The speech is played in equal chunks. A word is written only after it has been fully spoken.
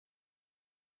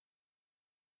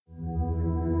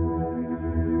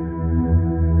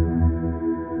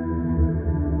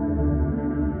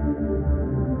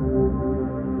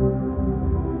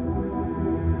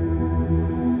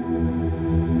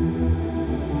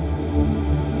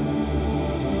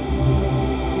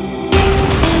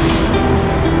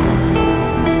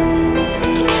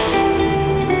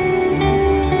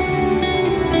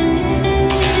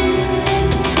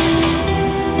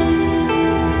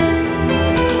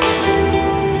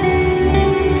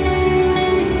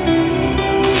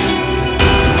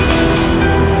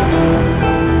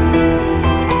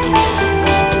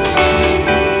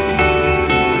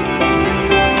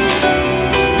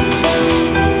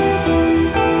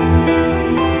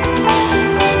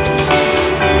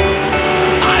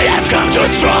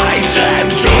strike them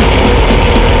down.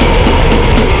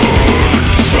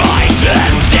 Strike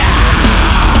them down.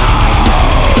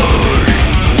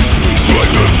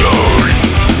 Strike them down.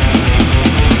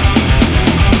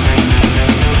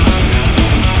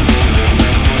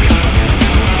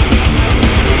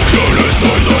 Countless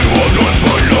times I walked on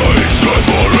my life, strive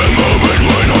for a moment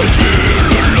when I feel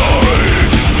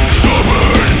alive.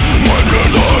 Sharpen my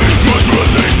blood eyes, most of the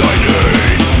things I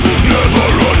need. Never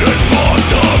run and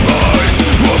fought upright.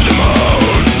 Walk them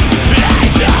out.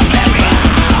 Lights of them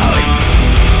out.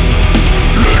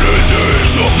 Lilies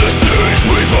of the seas,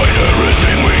 we find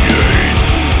everything we need.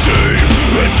 Deep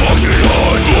and fucking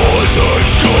hard, all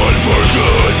times gone for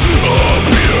good. Up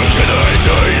here can I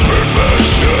attain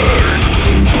perfection?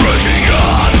 Breaking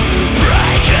up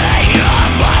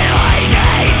my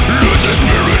ideas. Let the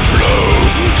spirit flow,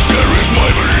 cherish my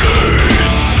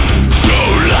beliefs. So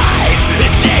life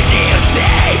is easy to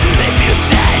say if you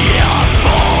stand up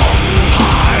for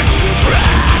heart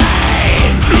free.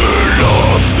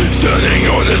 Enough, standing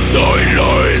on the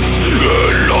sidelines.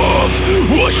 Enough,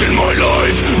 watching my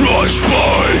life rush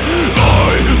by.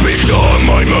 I become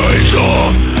my maker.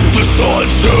 The sun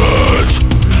sets,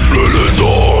 and the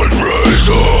dawn breaks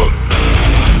up.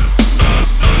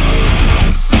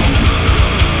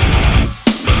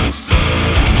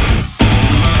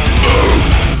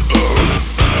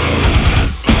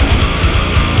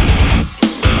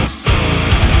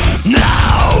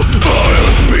 Now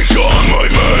I'll become my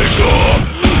maker.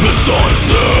 The sun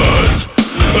sets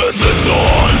and the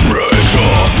dawn breaks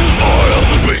up. I'll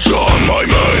become my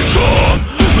maker.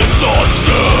 The sun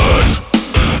sets,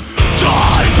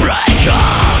 dawn breaker.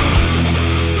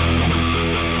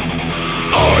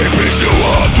 I pick you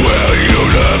up where you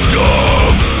left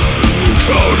off.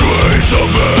 Sound waves of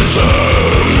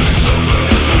anthems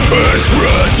and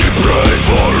spread to pray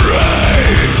for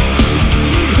rain.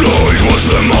 Knowing was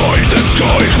the mind that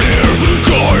sky clear.